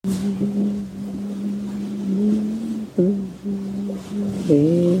Good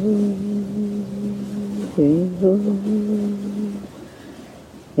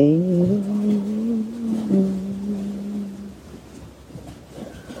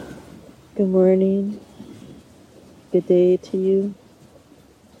morning. Good day to you.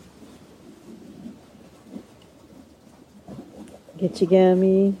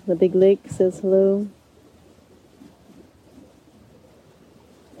 Gitchigami, the big lake, says hello.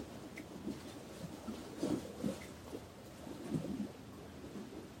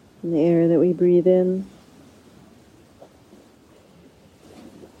 And the air that we breathe in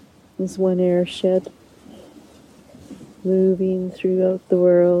is one air shed moving throughout the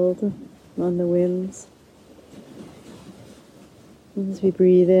world on the winds. As we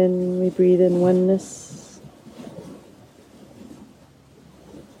breathe in oneness.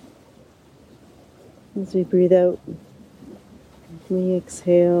 As we breathe out, we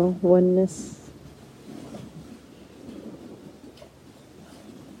exhale oneness.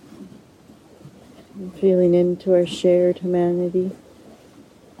 And feeling into our shared humanity.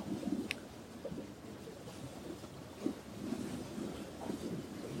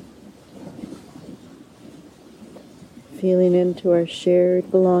 Feeling into our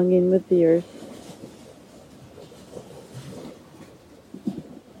shared belonging with the earth.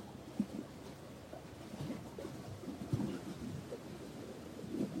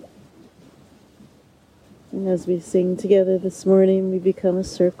 And as we sing together this morning, we become a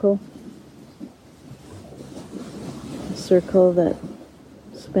circle. A circle that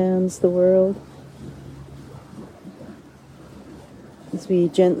spans the world. As we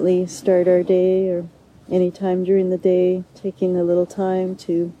gently start our day, or anytime during the day, taking a little time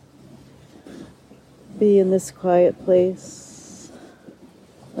to be in this quiet place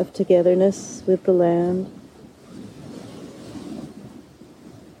of togetherness with the land.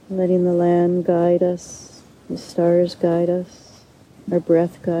 Letting the land guide us, the stars guide us, our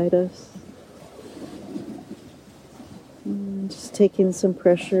breath guide us. And just taking some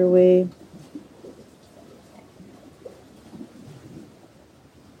pressure away.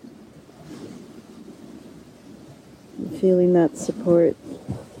 Feeling that support,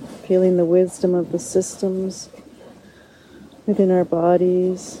 feeling the wisdom of the systems within our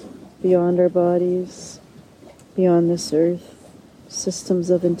bodies, beyond this earth,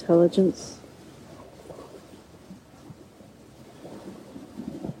 systems of intelligence.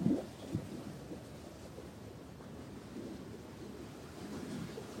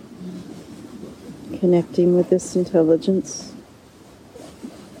 Connecting with this intelligence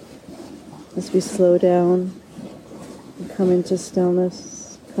as we slow down. Come into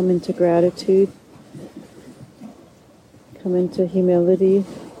stillness, come into gratitude, come into humility,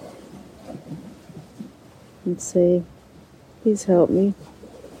 and say, please help me.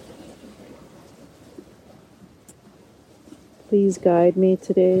 Please guide me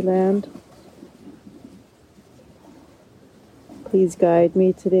today, land. Please guide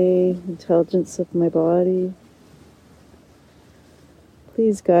me today, intelligence of my body.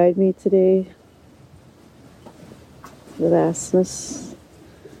 Please guide me today, the vastness,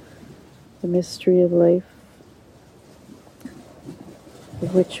 the mystery of life,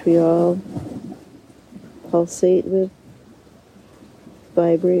 of which we all pulsate with,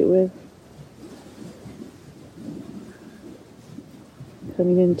 vibrate with.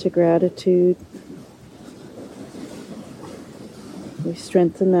 Coming into gratitude, we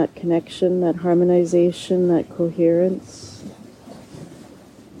strengthen that connection, that harmonization, that coherence.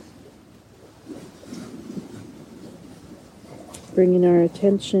 Bringing our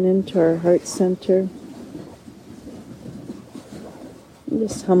attention into our heart center.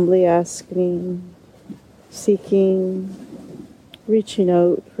 Just humbly asking, seeking, reaching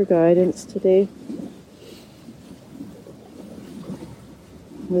out for guidance today.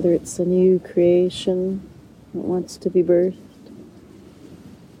 Whether it's a new creation that wants to be birthed,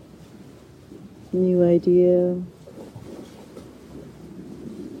 a new idea,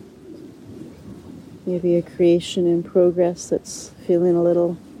 maybe a creation in progress that's feeling a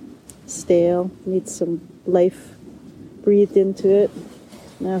little stale, needs some life breathed into it.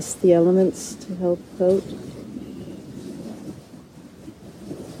 And ask the elements to help out.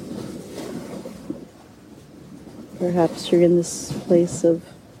 Perhaps you're in this place of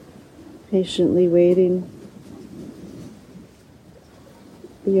patiently waiting.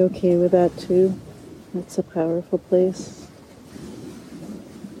 Be okay with that too. That's a powerful place.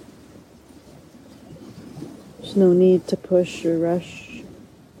 There's no need to push or rush.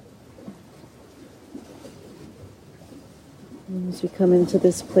 As we come into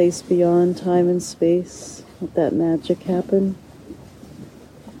this place beyond time and space, let that magic happen.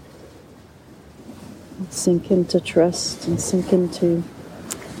 Sink into trust and sink into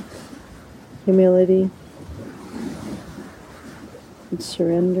humility and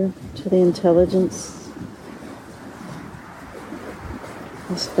surrender to the intelligence,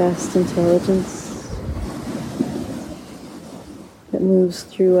 this vast intelligence that moves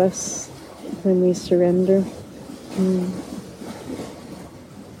through us when we surrender.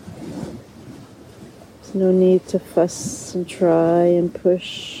 There's no need to fuss and try and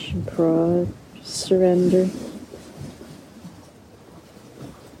push and prod. Just surrender.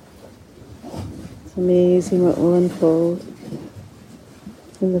 It's amazing what will unfold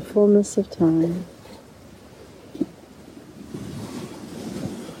in the fullness of time.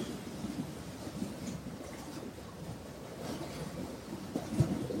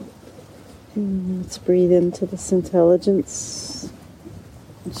 Let's breathe into this intelligence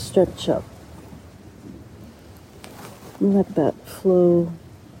and stretch up. And let that flow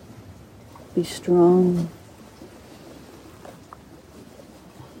be strong.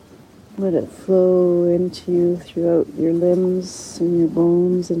 Let it flow into you throughout your limbs and your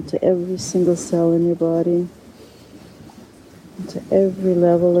bones, into every single cell in your body, into every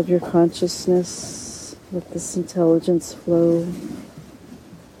level of your consciousness. Let this intelligence flow.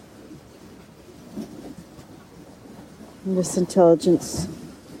 And this intelligence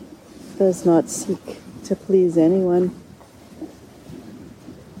does not seek to please anyone.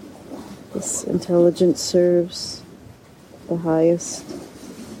 This intelligence serves the highest,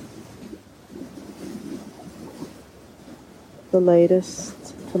 the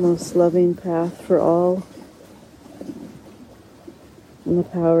lightest, the most loving path for all. And the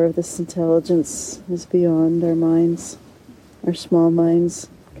power of this intelligence is beyond our minds, our small minds'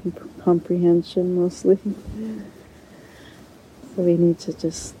 comprehension mostly. So we need to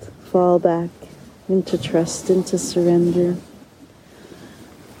just fall back into trust, into surrender,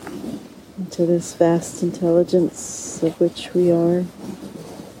 into this vast intelligence of which we are.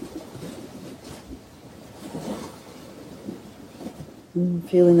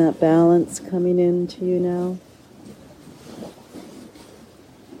 Feeling that balance coming into you now.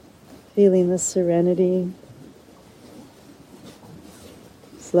 Feeling the serenity.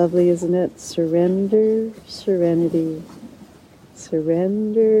 It's lovely, isn't it? Surrender, serenity.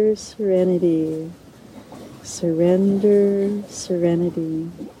 Surrender, serenity. Surrender,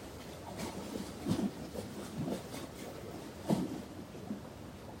 serenity.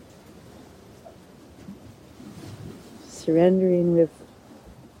 Surrendering with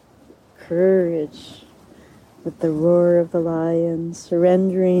courage, with the roar of the lion,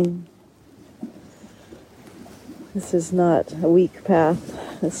 surrendering. This is not a weak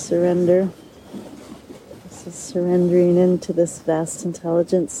path, this surrender. This is surrendering into this vast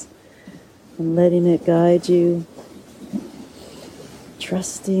intelligence and letting it guide you,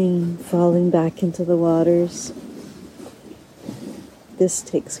 trusting, falling back into the waters. This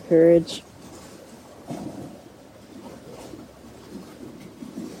takes courage.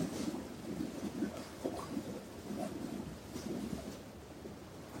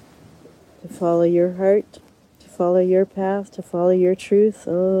 To follow your heart, to follow your path, to follow your truth.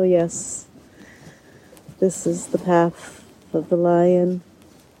 Oh yes, this is the path of the lion.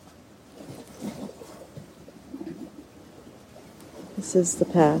 This is the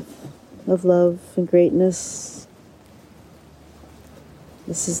path of love and greatness.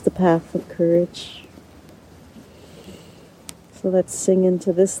 This is the path of courage. So let's sing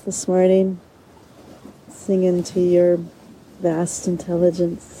into this morning. Sing into your vast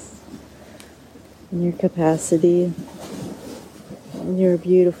intelligence and your capacity and your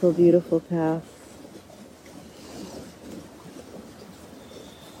beautiful, beautiful path.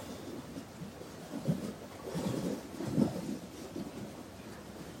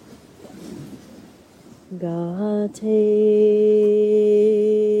 Gate,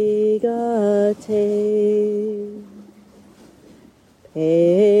 gate,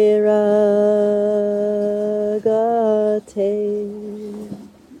 pera gate,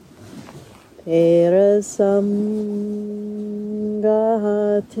 pera sam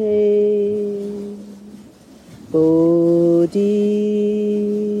gate, bodhi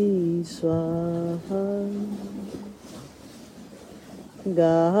swaha.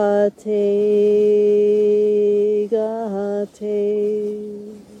 Gate, gate,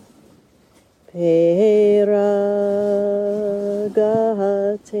 pera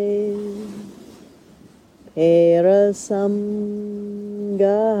gate, pera sam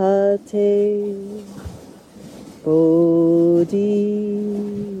gate, bodhi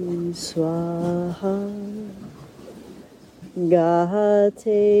swaha.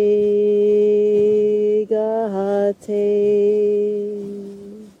 Gate, gate,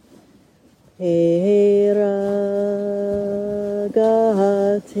 pera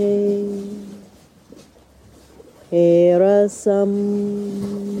gate, Erasam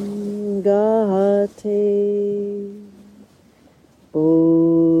Gahate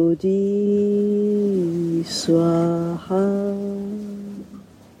Bodhi Swaha.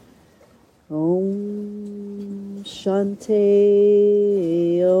 Om Shanti,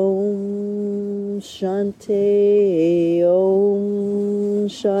 Om Shanti, Om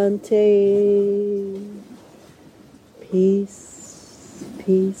Shanti. Peace,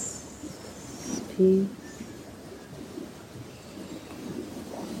 peace, peace.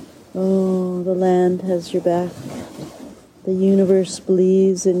 Oh, the land has your back. The universe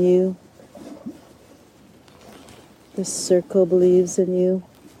believes in you. This circle believes in you.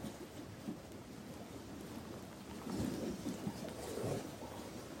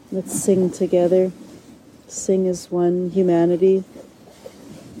 Let's sing together. Sing as one humanity.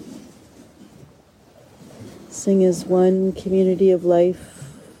 Sing as one community of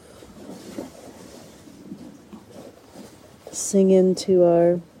life. Sing into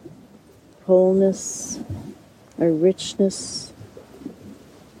our wholeness, our richness,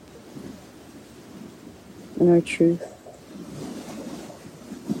 and our truth.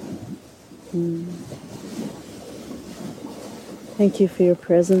 Thank you for your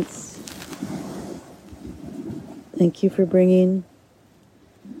presence. Thank you for bringing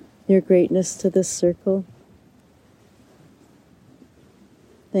your greatness to this circle.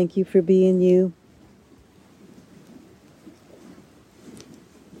 Thank you for being you,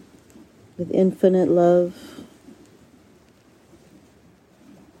 with infinite love,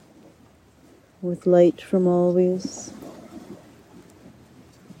 with light from always,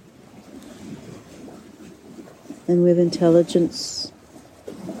 and with intelligence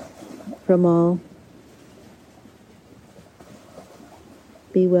from all.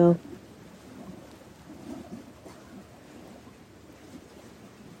 Be well.